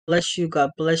Bless you.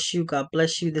 God bless you. God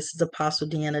bless you. This is Apostle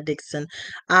DEANNA DIXON.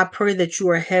 I pray that you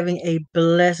are having a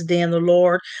blessed day in the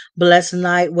Lord, blessed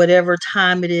night, whatever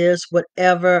time it is,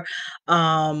 whatever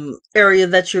area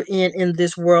that you're in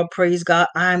this world. Praise God.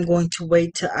 I'm going to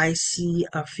wait till I see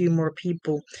a few more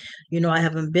people. You know, I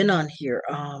haven't been on here.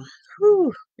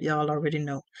 Y'all already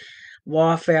know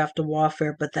warfare after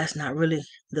warfare, but that's not really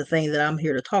the thing that I'm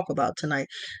here to talk about tonight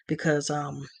because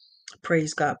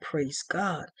praise God, praise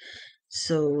God.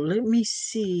 So let me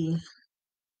see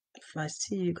if I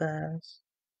see you guys.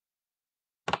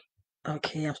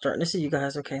 Okay, I'm starting to see you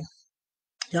guys. Okay.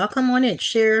 Y'all come on in.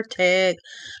 Share, tag.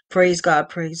 Praise God,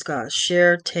 praise God.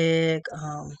 Share, tag.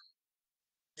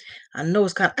 I know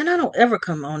it's kind of, and I don't ever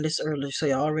come on this early, so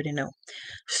y'all already know.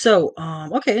 So,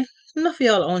 okay. Enough of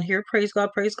y'all on here. Praise God,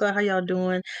 praise God. How y'all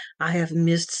doing? I have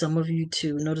missed some of you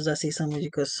too. Notice I say some of you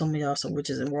because some of y'all some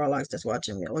witches and warlocks that's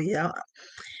watching me. Oh yeah.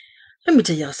 Let me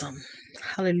tell y'all something.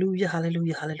 Hallelujah,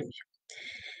 hallelujah, hallelujah.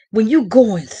 When you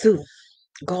going through,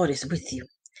 God is with you.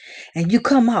 And you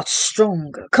come out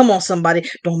stronger. Come on, somebody.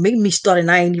 Don't make me start and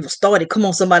I ain't even started. Come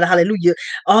on, somebody. Hallelujah.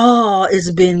 Oh,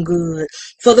 it's been good.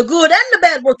 For the good and the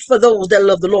bad works for those that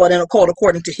love the Lord and are called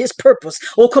according to his purpose.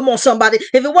 Oh, come on, somebody.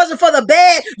 If it wasn't for the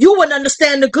bad, you wouldn't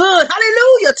understand the good.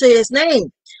 Hallelujah to his name.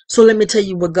 So let me tell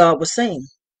you what God was saying.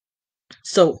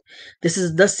 So this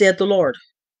is thus saith the Lord.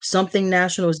 Something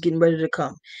national is getting ready to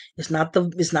come. It's not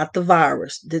the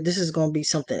virus. This is going to be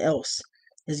something else.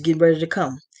 It's getting ready to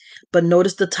come. But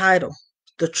notice the title.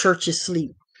 The church is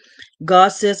asleep. God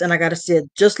says, and I gotta say it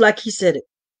just like he said it.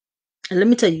 And let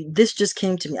me tell you, this just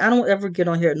came to me. I don't ever get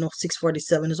on here at no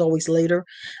 6:47. It's always later.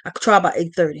 I could try about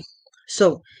 8:30.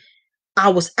 So I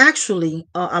was actually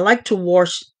I like to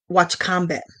watch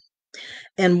combat.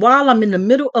 And while I'm in the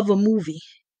middle of a movie,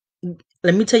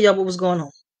 let me tell y'all what was going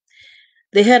on.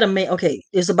 They had a man. Okay,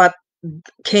 it's about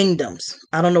kingdoms.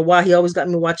 I don't know why he always got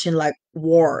me watching like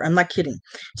war. I'm not kidding.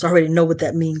 So I already know what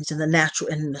that means in the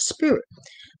natural and in the spirit.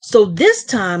 So this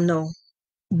time, no,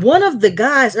 one of the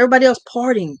guys, everybody else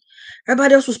partying.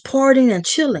 Everybody else was partying and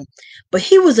chilling. But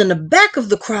he was in the back of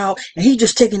the crowd and he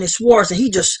just taking his swords and he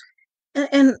just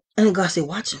and God said,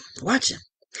 watch him, watch him.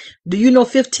 Do you know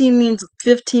 15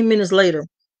 minutes later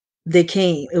they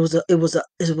came. It was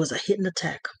a hit and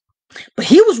attack. But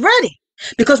he was ready.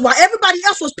 Because while everybody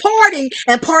else was partying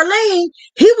and parlaying,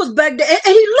 he was back there and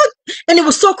he looked and it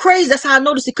was so crazy. That's how I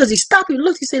noticed it because he stopped, he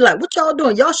looked, he said, like, what y'all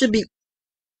doing? Y'all should be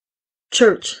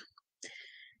church.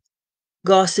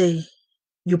 God say,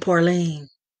 you parlaying.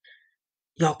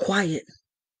 Y'all quiet.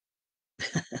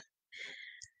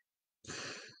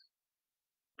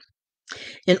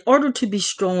 In order to be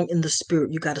strong in the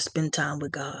spirit, you got to spend time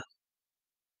with God.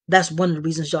 That's one of the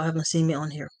reasons y'all haven't seen me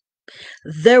on here.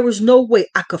 There was no way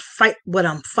I could fight what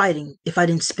I'm fighting if I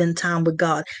didn't spend time with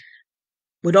God.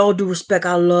 With all due respect,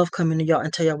 I love coming to y'all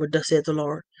and tell y'all what thus said the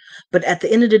Lord. But at the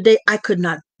end of the day, I could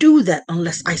not do that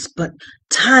unless I spent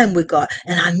time with God.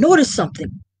 And I noticed something.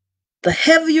 The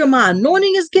heavier my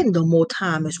anointing is getting, the more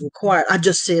time is required. I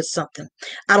just said something.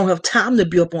 I don't have time to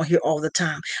be up on here all the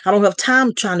time. I don't have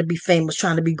time trying to be famous,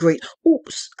 trying to be great.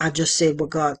 Oops, I just said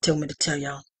what God told me to tell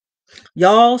y'all.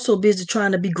 Y'all so busy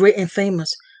trying to be great and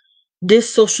famous.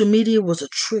 This social media was a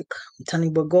trick. I'm telling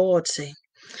you what God said.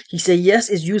 He said,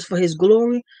 yes, it's used for his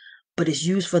glory, but it's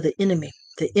used for the enemy.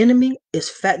 The enemy is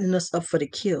fattening us up for the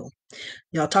kill.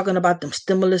 Y'all talking about them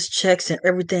stimulus checks and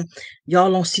everything.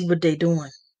 Y'all don't see what they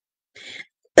doing.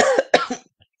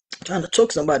 Trying to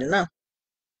choke somebody now.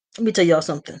 Let me tell y'all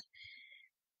something.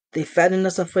 They fattening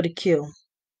us up for the kill.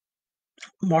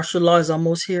 Martial law is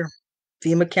almost here.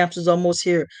 FEMA camps is almost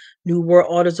here. New World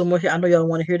Order is almost here. I know y'all don't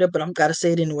want to hear that, but I'm gotta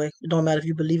say it anyway. It don't matter if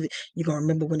you believe it. You're gonna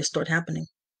remember when it start happening.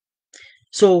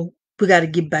 So we gotta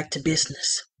get back to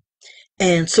business.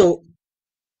 And so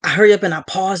I hurry up and I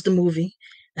paused the movie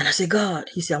and I said, God,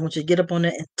 he said, I want you to get up on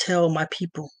that and tell my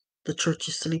people the church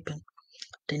is sleeping.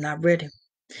 They're not ready.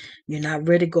 You're not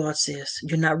ready, God says.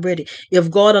 You're not ready.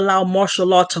 If God allow martial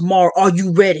law tomorrow, are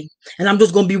you ready? And I'm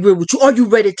just going to be real with you. Are you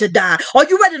ready to die? Are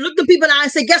you ready to look the people in the eye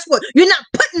and say, guess what? You're not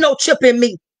putting no chip in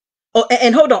me. Oh,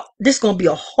 and hold on. This is going to be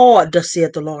a hard, thus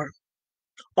saith the Lord.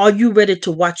 Are you ready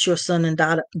to watch your son and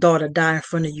daughter die in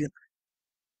front of you?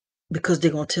 Because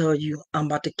they're going to tell you, I'm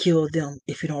about to kill them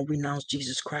if you don't renounce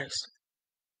Jesus Christ.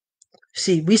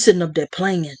 See, we sitting up there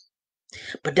playing,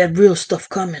 but that real stuff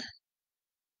coming.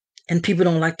 And people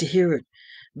don't like to hear it.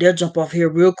 They'll jump off here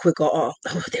real quick or, oh,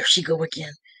 there she go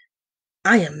again.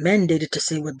 I am mandated to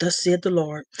say what thus said the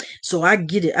Lord. So I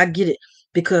get it. I get it.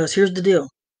 Because here's the deal.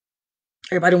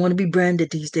 Everybody want to be branded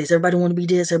these days. Everybody want to be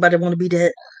this. Everybody want to be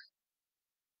that.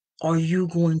 Are you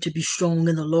going to be strong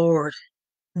in the Lord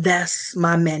That's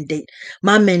my mandate.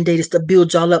 My mandate is to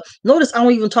build y'all up. Notice I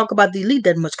don't even talk about the elite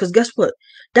that much because guess what?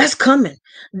 That's coming.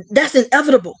 That's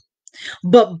inevitable.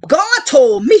 But God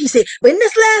told me, he said, in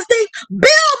this last day,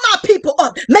 build my people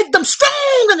up, make them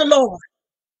strong in the Lord,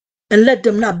 and let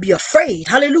them not be afraid.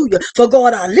 Hallelujah. For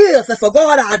God I live, and for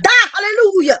God I die.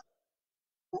 Hallelujah.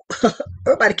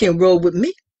 Everybody can roll with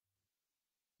me.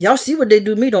 Y'all see what they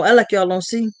do to me. Don't act like y'all don't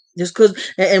see. Just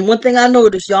cause, and one thing I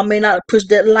noticed, y'all may not push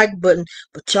that like button,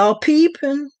 but y'all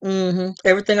peeping.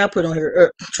 Everything I put on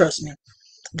here, trust me.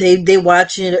 They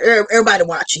watching. Everybody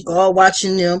watching. God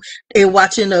watching them. They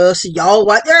watching us. Y'all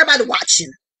watch. Everybody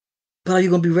watching. But are you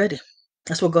gonna be ready?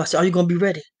 That's what God said. Are you gonna be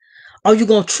ready? Are you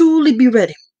gonna truly be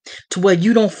ready to where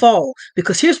you don't fall?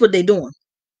 Because here's what they're doing.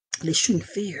 They're shooting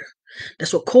fear.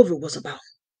 That's what COVID was about.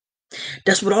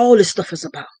 That's what all this stuff is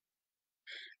about.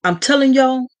 I'm telling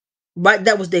y'all, right?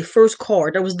 That was their first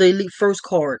card. That was the elite first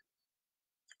card.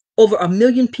 Over 1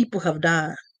 million people have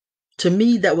died. To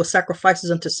me, that was sacrifices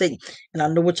unto Satan. And I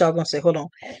know what y'all gonna say. Hold on.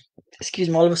 Excuse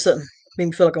me. All of a sudden, made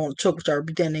me feel like I want to choke with y'all.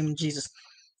 Repeat that name of Jesus.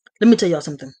 Let me tell y'all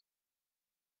something.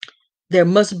 There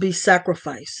must be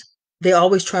sacrifice. They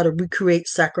always try to recreate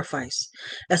sacrifice.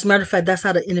 As a matter of fact, that's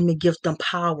how the enemy gives them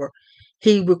power.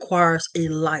 He requires a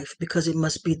life because it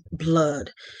must be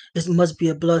blood. It must be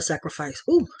a blood sacrifice.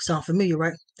 Ooh, sound familiar,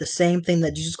 right? The same thing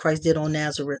that Jesus Christ did on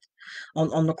Nazareth,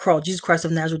 on the cross. Jesus Christ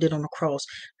of Nazareth did on the cross.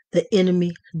 The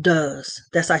enemy does.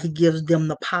 That's how he gives them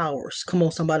the powers. Come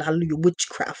on, somebody. Hallelujah.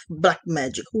 Witchcraft, black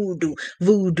magic, hoodoo,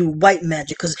 voodoo, white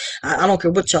magic. Because I don't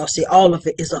care what y'all say. All of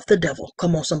it is of the devil.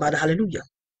 Come on, somebody. Hallelujah.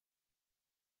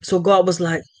 So God was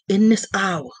like, in this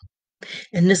hour,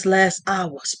 in this last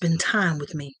hour, spend time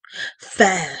with me.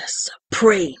 Fast.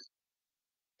 Pray.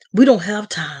 We don't have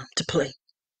time to play.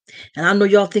 And I know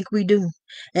y'all think we do.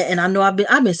 And I know I've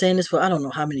been saying this for I don't know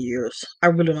how many years. I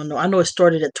really don't know. I know it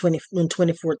started in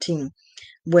 2014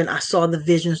 when I saw the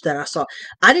visions that I saw.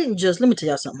 I didn't just, let me tell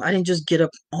y'all something. I didn't just get up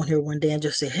on here one day and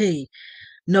just say, hey,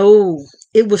 no,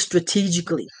 it was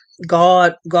strategically.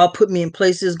 God put me in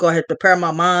places. God had prepared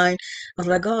my mind. I was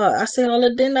like, God, I said all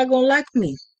that, they're not going to like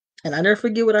me. And I never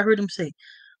forget what I heard him say.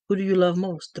 Who do you love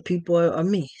most? The people or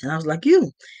me? And I was like, you.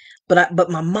 But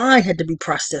my mind had to be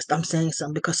processed. I'm saying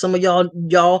something because some of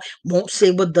y'all won't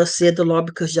say what thus said the Lord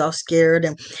because y'all scared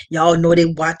and y'all know they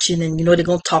watching and you know they're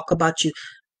gonna talk about you.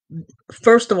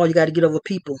 First of all, you got to get over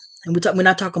people, and we're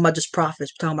not talking about just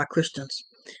prophets. We're talking about Christians.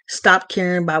 Stop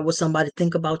caring about what somebody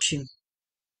think about you.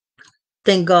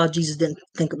 Thank God Jesus didn't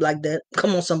think like that.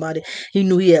 Come on, somebody. He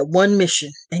knew he had one mission.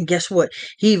 And guess what?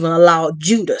 He even allowed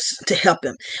Judas to help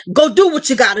him. Go do what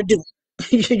you got to do.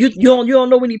 You don't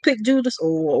know when he picked Judas?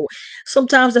 Oh,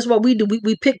 sometimes that's what we do.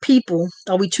 We pick people,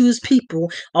 or we choose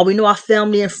people, or we know our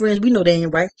family and friends. We know they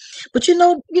ain't right. But you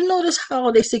notice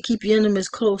how they say keep your enemies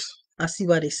close. I see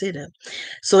why they say that.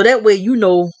 So that way you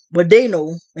know what they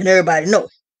know and everybody know.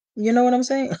 You know what I'm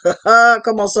saying?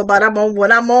 Come on, somebody. I'm on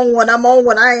one. I'm on one. I'm on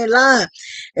one. I ain't lying.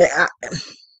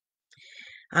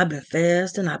 I've been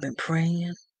fasting. I've been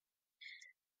praying.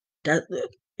 That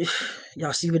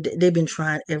y'all see what they've been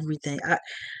trying everything.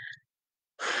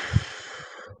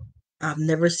 I've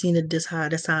never seen it this high.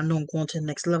 That's how I know I'm going to the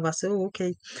next level. I said, oh,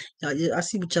 okay. I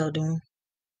see what y'all doing.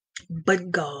 But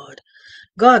God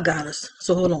got us.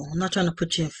 So hold on. I'm not trying to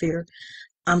put you in fear.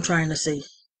 I'm trying to say,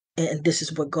 and this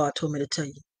is what God told me to tell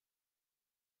you.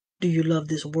 Do you love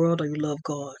this world or you love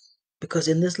God? Because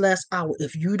in this last hour,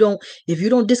 if you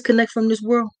don't disconnect from this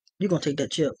world, you're gonna take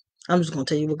that chip. I'm just gonna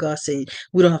tell you what God said.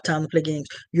 We don't have time to play games.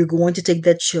 You're going to take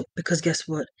that chip because guess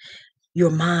what? Your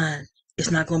mind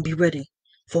is not gonna be ready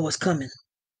for what's coming.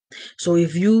 So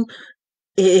if you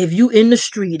in the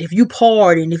street, if you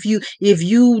partying, if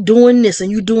you doing this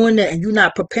and you doing that, and you're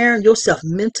not preparing yourself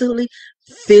mentally,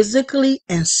 physically,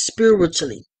 and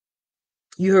spiritually,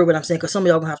 you heard what I'm saying. Because some of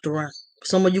y'all gonna have to run.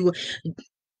 Some of you,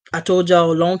 I told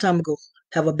y'all a long time ago,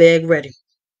 have a bag ready.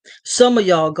 Some of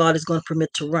y'all, God is going to permit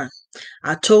to run.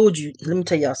 I told you. Let me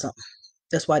tell y'all something.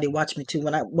 That's why they watch me too.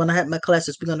 When I had my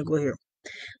classes, we're gonna go here.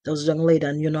 There was a young lady,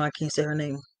 and I can't say her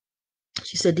name.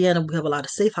 She said, "DEANNA, we have a lot of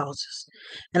safe houses,"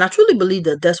 and I truly believe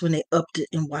that that's when they upped it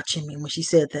in watching me when she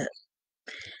said that,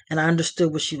 and I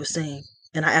understood what she was saying.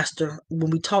 And I asked her when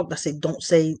we talked. I said, "Don't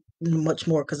say much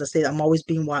more," because I said I'm always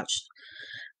being watched.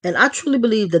 And I truly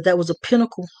believe that that was a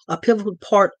pivotal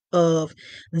part of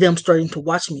them starting to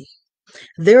watch me.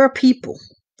 There are people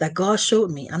that God showed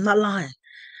me. I'm not lying.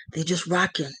 They just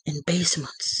rocking in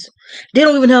basements. They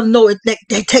don't even have no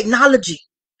technology.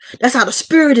 That's how the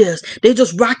spirit is. They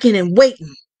just rocking and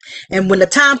waiting. And when the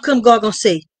time comes, God gonna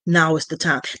say, now is the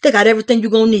time. They got everything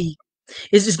you're gonna need.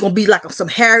 It's just gonna be like some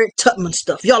Harriet Tubman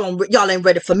stuff. Y'all ain't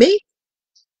ready for me.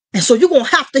 And so you're going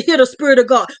to have to hear the Spirit of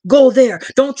God. Go there.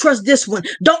 Don't trust this one.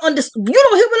 Don't understand. You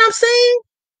don't hear what I'm saying?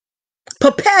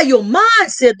 Prepare your mind,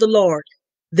 said the Lord.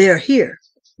 They're here.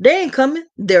 They ain't coming.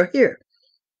 They're here.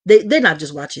 They're not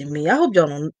just watching me. I hope y'all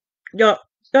don't.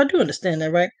 Y'all do understand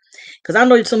that, right? Because I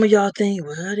know some of y'all think,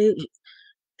 well,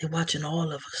 they're watching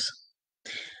all of us.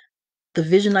 The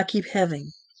vision I keep having,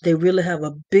 they really have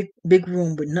a big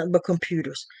room with nothing but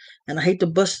computers. And I hate to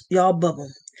bust y'all bubble.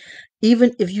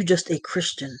 Even if you're just a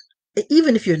Christian,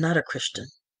 even if you're not a Christian,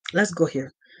 let's go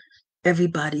here.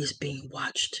 Everybody is being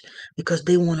watched because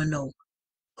they want to know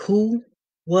who,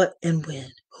 what, and when.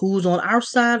 Who's on our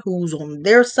side, who's on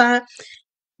their side.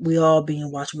 We all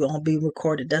being watched. We all being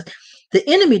recorded. The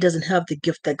enemy doesn't have the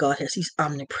gift that God has. He's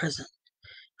omnipresent.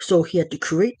 So he had to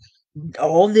create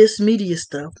all this media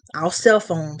stuff, our cell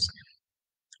phones.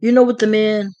 You know what the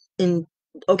man in,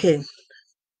 okay,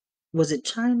 was it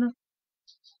China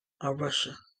or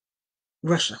Russia?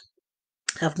 Russia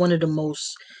have one of the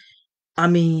most, I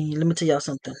mean, let me tell y'all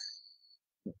something.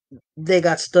 They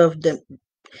got stuff that,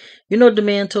 you know what the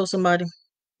man told somebody?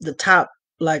 The top,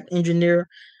 like, engineer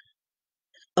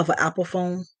of an Apple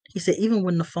phone. He said, even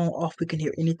when the phone off, we can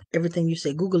hear everything you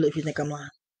say. Google it if you think I'm lying.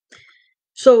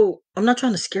 So I'm not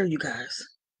trying to scare you guys,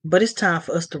 but it's time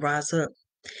for us to rise up.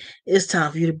 It's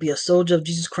time for you to be a soldier of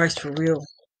Jesus Christ for real.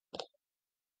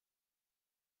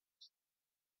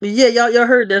 But yeah, y'all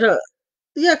heard that, huh?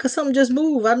 Yeah, cause something just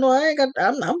moved. I know I ain't got.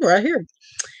 I'm right here.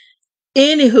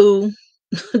 Anywho,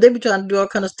 they be trying to do all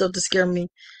kind of stuff to scare me.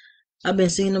 I've been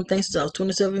seeing them things since I was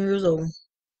 27 years old.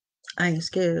 I ain't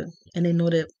scared, and they know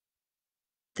that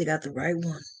they got the right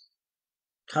one.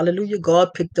 Hallelujah. God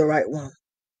picked the right one.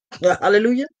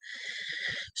 Hallelujah.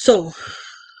 So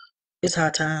it's high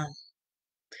time.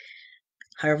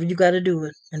 However you got to do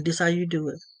it, and this how you do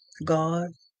it. God,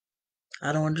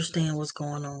 I don't understand what's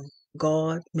going on.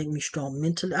 God, make me strong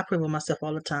mentally. I pray with myself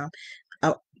all the time.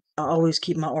 I always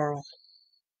keep my oral.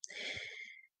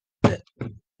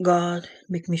 God,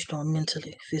 make me strong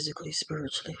mentally, physically,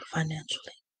 spiritually,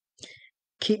 financially.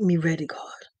 Keep me ready, God.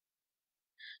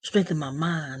 Strengthen my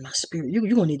mind, my spirit. You're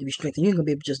going to need to be strengthened. You ain't going to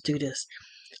be able to just do this.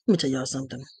 Let me tell y'all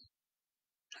something.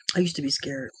 I used to be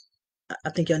scared. I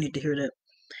think y'all need to hear that.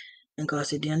 And God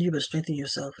said, DEANNA, you better strengthen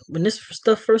yourself. When this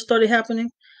stuff first started happening,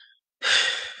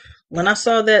 when I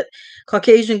saw that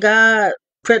Caucasian guy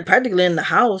practically in the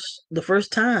house the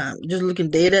first time, just looking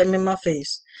dead at me in my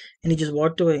face, and he just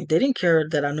walked away. They didn't care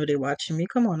that I knew they watching me.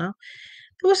 Come on now.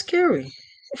 It was scary.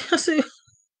 I said,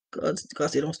 God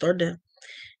said, don't start that.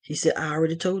 He said, I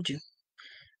already told you.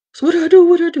 So what do I do?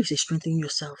 What do I do? He said, strengthen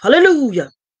yourself. Hallelujah.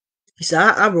 He said,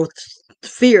 I wrote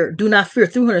fear, do not fear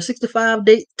 365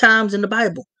 times in the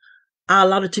Bible. I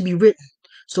allowed it to be written.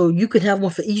 So you could have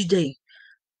one for each day.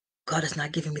 God has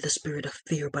not given me the spirit of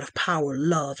fear, but of power,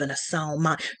 love, and a sound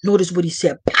mind. Notice what he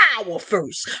said. Power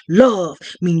first. Love.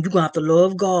 Meaning you're going to have to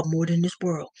love God more than this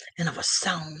world. And have a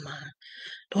sound mind.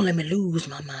 Don't let me lose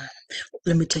my mind.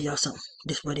 Let me tell y'all something.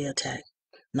 This is where they attack.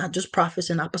 Not just prophets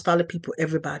and apostolic people,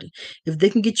 everybody. If they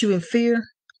can get you in fear,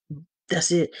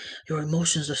 that's it. Your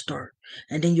emotions will start.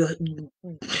 And then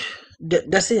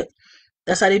that's it.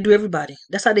 That's how they do everybody.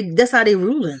 That's how they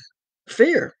ruling.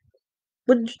 Fear.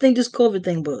 What did you think this COVID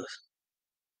thing was?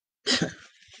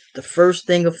 The first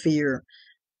thing of fear.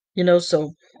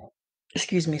 So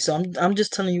excuse me. So I'm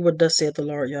just telling you what thus saith the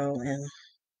Lord, y'all, and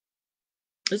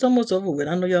it's almost over with.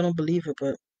 I know y'all don't believe it,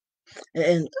 but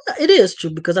and it is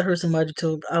true because I heard somebody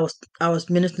told I was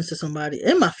ministering to somebody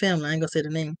in my family. I ain't gonna say the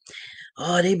name.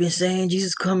 Oh, they've been saying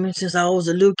Jesus coming since I was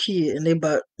a little kid, and they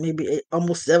about maybe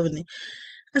almost 70.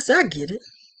 I said, I get it.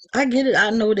 I get it.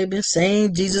 I know they've been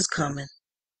saying Jesus coming,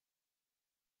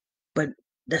 but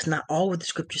that's not all what the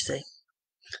scriptures say.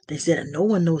 They said that no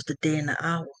one knows the day and the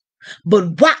hour,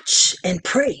 but watch and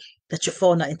pray that you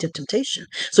fall not into temptation.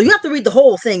 So you have to read the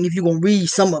whole thing if you're gonna read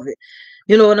some of it.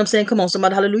 You know what I'm saying? Come on,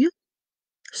 somebody, hallelujah.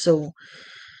 So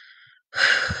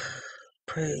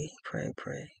pray, pray,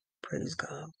 pray. Praise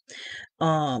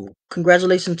God.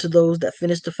 Congratulations to those that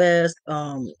finished the fast.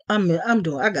 I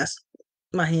got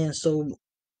my hands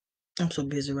I'm so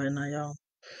busy right now, y'all.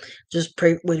 Just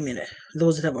pray. Wait a minute.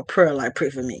 Those that have a prayer life, pray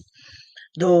for me.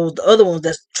 The other ones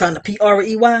that's trying to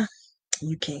PREY,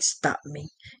 you can't stop me.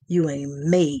 You ain't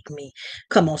made me.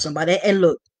 Come on, somebody. And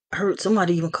look, I heard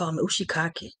somebody even call me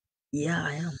Ushikaki. Yeah,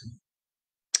 I am.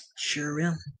 Sure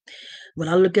am. When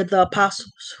I look at the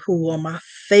apostles, who are my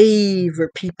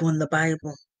favorite people in the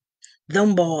Bible,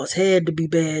 them boys had to be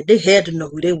bad. They had to know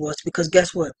who they was because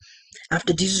guess what?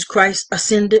 After Jesus Christ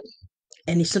ascended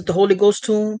and he sent the Holy Ghost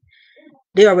to them,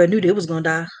 they already knew they was going to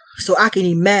die. So I can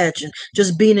imagine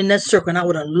just being in that circle, and I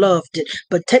would have loved it.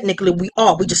 But technically, we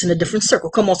just in a different circle.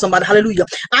 Come on, somebody, hallelujah.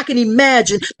 I can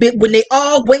imagine when they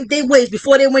all went their ways,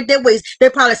 before they went their ways, they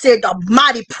probably said the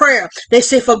mighty prayer. They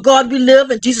said, for God we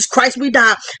live and Jesus Christ we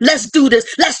die. Let's do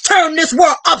this. Let's turn this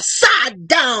world upside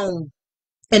down.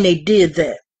 And they did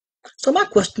that. So my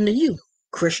question to you,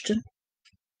 Christian,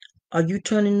 are you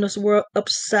turning this world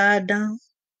upside down?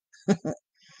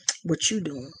 What you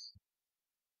doing?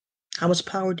 How much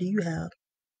power do you have?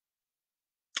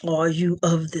 Or are you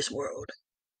of this world?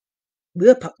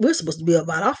 We're supposed to be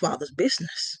about our Father's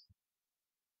business.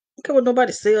 Don't care what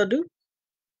nobody say or do.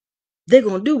 They're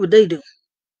going to do what they do.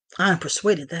 I am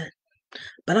persuaded that.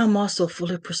 But I'm also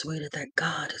fully persuaded that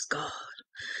God is God.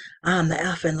 I am the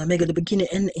Alpha and the Omega, the beginning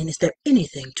and the end. Is there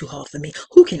anything too hard for me?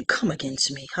 Who can come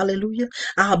against me? Hallelujah.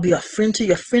 I'll be a friend to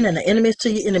your friend and an enemy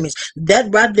to your enemies.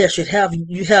 That right there should have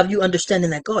you understanding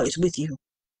that God is with you.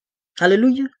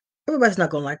 Hallelujah. Everybody's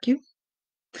not going to like you.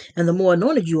 And the more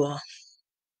anointed you are,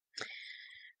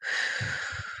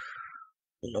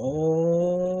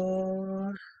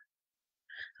 Lord,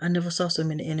 I never saw so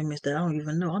many enemies that I don't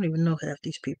even know. I don't even know half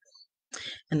these people.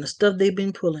 And the stuff they've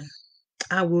been pulling,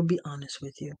 I will be honest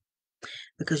with you.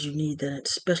 Because you need that,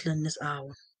 especially in this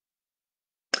hour.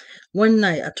 One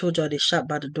night, I told y'all they shot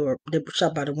by the door. They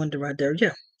shot by the window right there.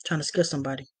 Yeah, trying to scare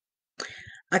somebody.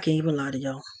 I can't even lie to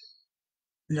y'all.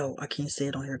 No, I can't say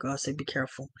it on here. God said, be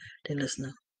careful. They're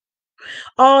listening.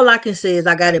 All I can say is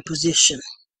I got in position.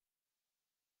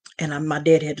 And my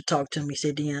dad had to talk to me. He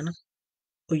said, DeAnna,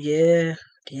 oh yeah,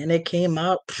 DeAnna came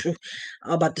out. I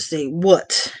was about to say,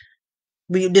 what?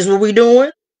 This what we doing?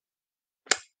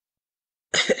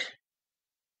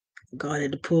 God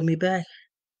had to pull me back.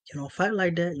 You don't fight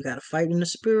like that. You got to fight in the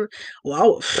spirit.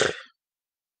 Well,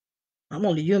 I'm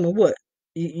only human. What?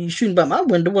 You shooting by my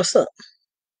window? What's up?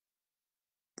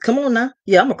 Come on now.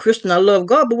 Yeah, I'm a Christian. I love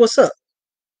God, but what's up?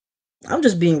 I'm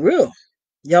just being real.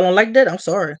 Y'all don't like that? I'm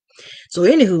sorry. So,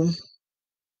 anywho,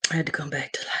 I had to come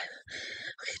back to life.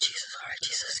 Okay, Jesus. All right,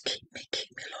 Jesus. Keep me,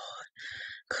 Lord.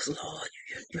 Because, Lord,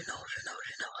 you know.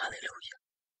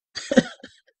 Hallelujah.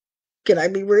 Can I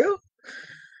be real?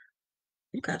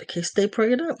 You got to stay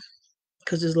prayed up.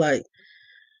 Because it's like,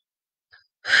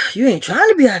 you ain't trying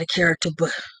to be out of character,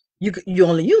 but you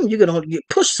only human. You can only get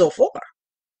pushed so far.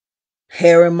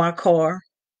 Hair in my car.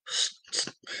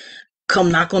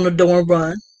 Come knock on the door and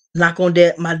run. Knock on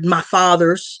my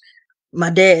father's, my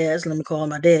dad's, let me call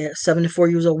my dad, 74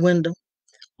 years old window.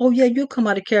 Oh yeah, you'll come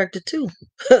out of character too.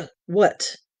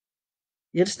 What?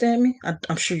 You understand me?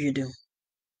 I'm sure you do.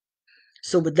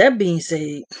 So with that being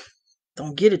said,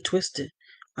 don't get it twisted.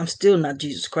 I'm still not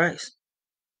Jesus Christ.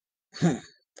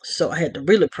 So I had to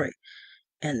really pray.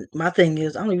 And my thing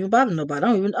is, I don't even bother nobody.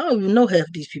 I don't even know half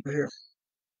of these people here.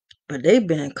 But they've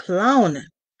been clowning.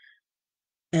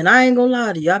 And I ain't gonna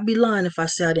lie to you. I'd be lying if I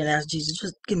said I didn't ask Jesus.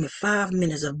 Just give me 5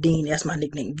 minutes of Dean. That's my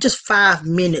nickname. Just 5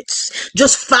 minutes.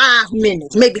 Just 5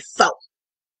 minutes. Maybe 4.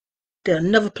 They'll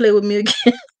never play with me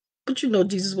again. But you know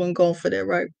Jesus wasn't going for that,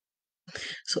 right?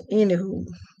 So anywho,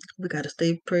 we gotta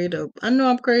stay prayed up. I know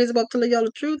I'm crazy about telling y'all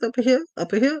the truth up in here.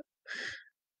 Up in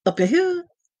here.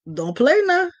 Don't play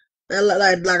now.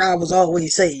 Like I was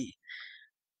always saying.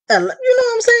 You know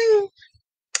what I'm saying?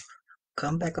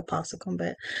 Come back, Apostle. Come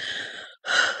back.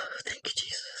 Thank you,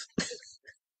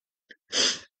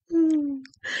 Jesus.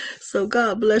 So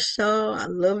God bless y'all. I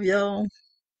love y'all.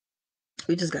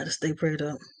 We just gotta stay prayed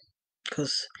up.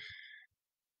 Because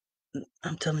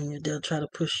I'm telling you, they'll try to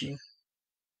push you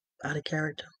out of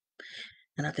character.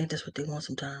 And I think that's what they want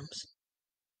sometimes.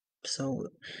 So,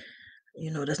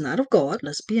 that's not of God.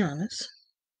 Let's be honest.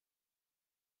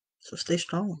 So stay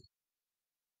strong.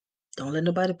 Don't let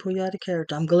nobody pull you out of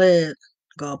character. I'm glad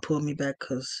God pulled me back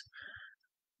because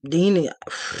DEANNA,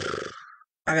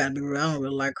 I gotta be real. I don't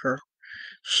really like her.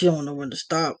 She don't know when to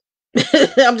stop.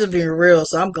 I'm just being real,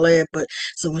 so I'm glad. But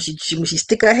so when she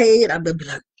stick her head, I'll be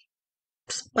like,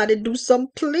 somebody do something,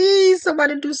 please.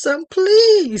 Somebody do something,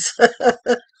 please.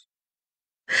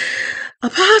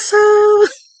 Apostle.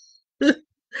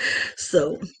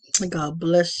 So God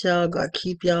bless y'all. God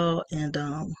keep y'all, and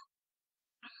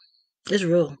it's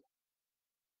real.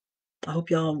 I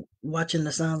hope y'all watching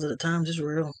the signs of the times. It's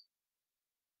real.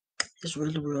 It's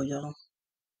really real, y'all.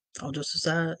 All just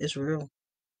aside, it's real.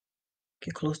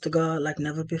 Get close to God like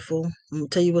never before. I'm gonna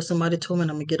tell you what somebody told me,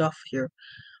 and I'm gonna get off here.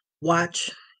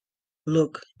 Watch,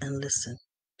 look, and listen.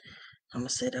 I'm gonna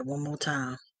say that one more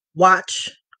time.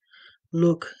 Watch,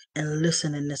 look, and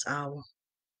listen in this hour.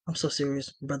 I'm so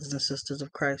serious, brothers and sisters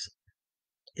of Christ.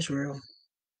 It's real.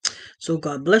 So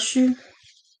God bless you.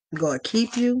 God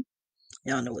keep you.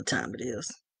 Y'all know what time it is.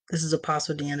 This is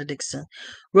Apostle DIXON.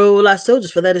 Roll our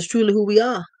soldiers, for that is truly who we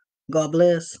are. God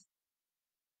bless.